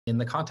In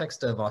the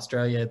context of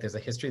Australia, there's a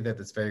history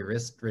that's very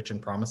rich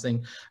and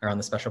promising around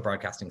the Special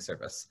Broadcasting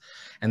Service.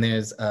 And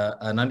there's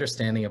an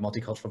understanding of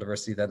multicultural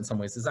diversity that in some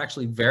ways is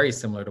actually very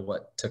similar to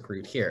what took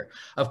root here.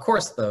 Of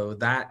course, though,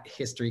 that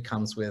history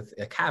comes with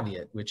a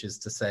caveat, which is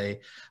to say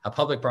a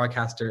public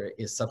broadcaster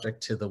is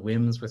subject to the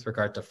whims with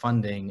regard to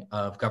funding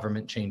of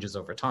government changes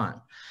over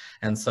time.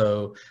 And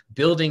so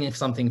building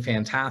something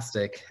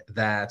fantastic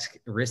that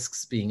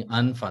risks being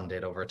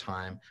unfunded over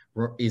time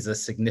is a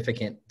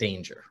significant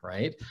danger,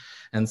 right?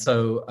 And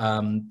so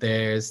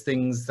there's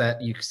things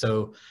that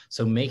so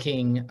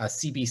making a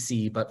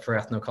CBC, but for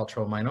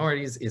ethnocultural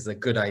minorities, is a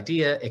good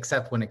idea,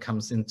 except when it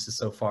comes into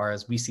so far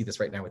as we see this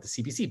right now with the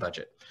CBC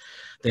budget.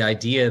 The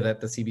idea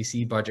that the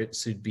CBC budget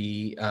should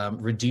be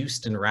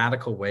reduced in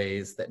radical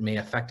ways that may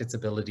affect its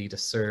ability to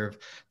serve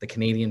the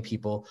Canadian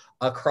people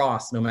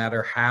across, no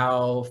matter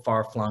how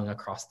far flung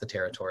across the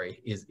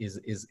territory,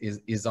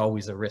 is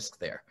always a risk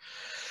there.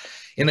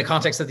 In the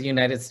context of the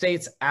United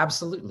States,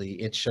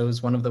 absolutely, it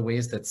shows one of the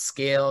ways that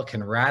scale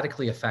can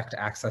radically affect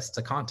access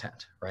to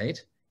content,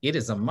 right? It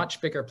is a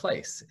much bigger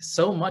place,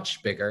 so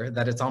much bigger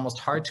that it's almost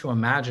hard to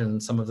imagine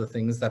some of the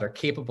things that are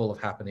capable of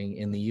happening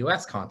in the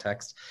US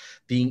context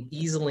being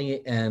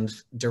easily and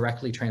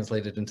directly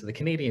translated into the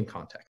Canadian context.